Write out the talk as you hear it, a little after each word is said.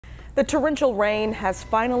The torrential rain has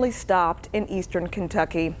finally stopped in eastern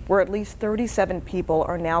Kentucky, where at least 37 people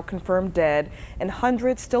are now confirmed dead and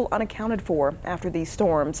hundreds still unaccounted for after these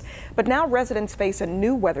storms. But now residents face a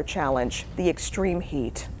new weather challenge, the extreme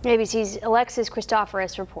heat. ABC's Alexis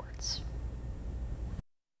Christoforous reports.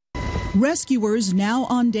 Rescuers now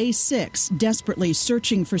on day 6, desperately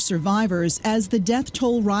searching for survivors as the death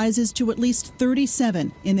toll rises to at least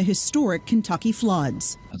 37 in the historic Kentucky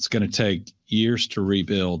floods. It's going to take years to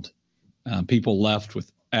rebuild. People left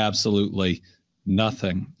with absolutely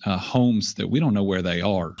nothing, homes that we don't know where they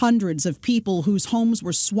are. Hundreds of people whose homes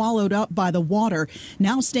were swallowed up by the water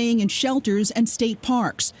now staying in shelters and state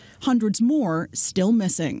parks. Hundreds more still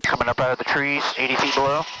missing. Coming up out of the trees, 80 feet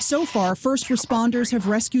below. So far, first responders have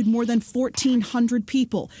rescued more than 1,400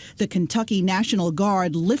 people. The Kentucky National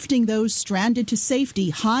Guard lifting those stranded to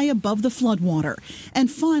safety high above the floodwater.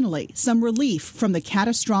 And finally, some relief from the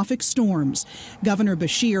catastrophic storms. Governor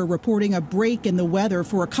Beshear reporting a break in the weather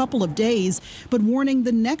for a couple of days, but warning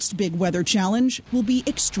the next big weather challenge will be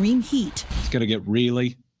extreme heat. It's going to get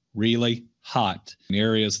really, really hot. In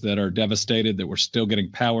areas that are devastated, that we're still getting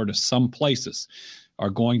power to some places, are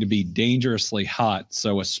going to be dangerously hot.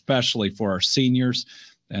 So especially for our seniors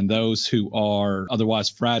and those who are otherwise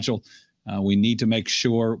fragile, we need to make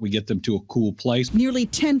sure we get them to a cool place. Nearly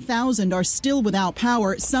 10,000 are still without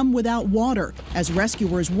power, some without water, as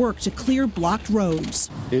rescuers work to clear blocked roads.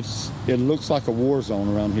 It looks like a war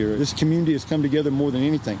zone around here. This community has come together more than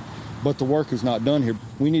anything, but the work is not done here.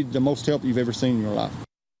 We need the most help you've ever seen in your life.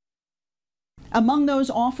 Among those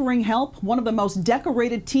offering help, one of the most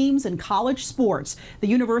decorated teams in college sports. The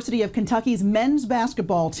University of Kentucky's men's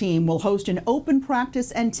basketball team will host an open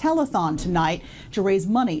practice and telethon tonight to raise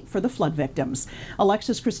money for the flood victims.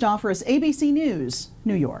 Alexis Christoforous, ABC News,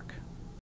 New York.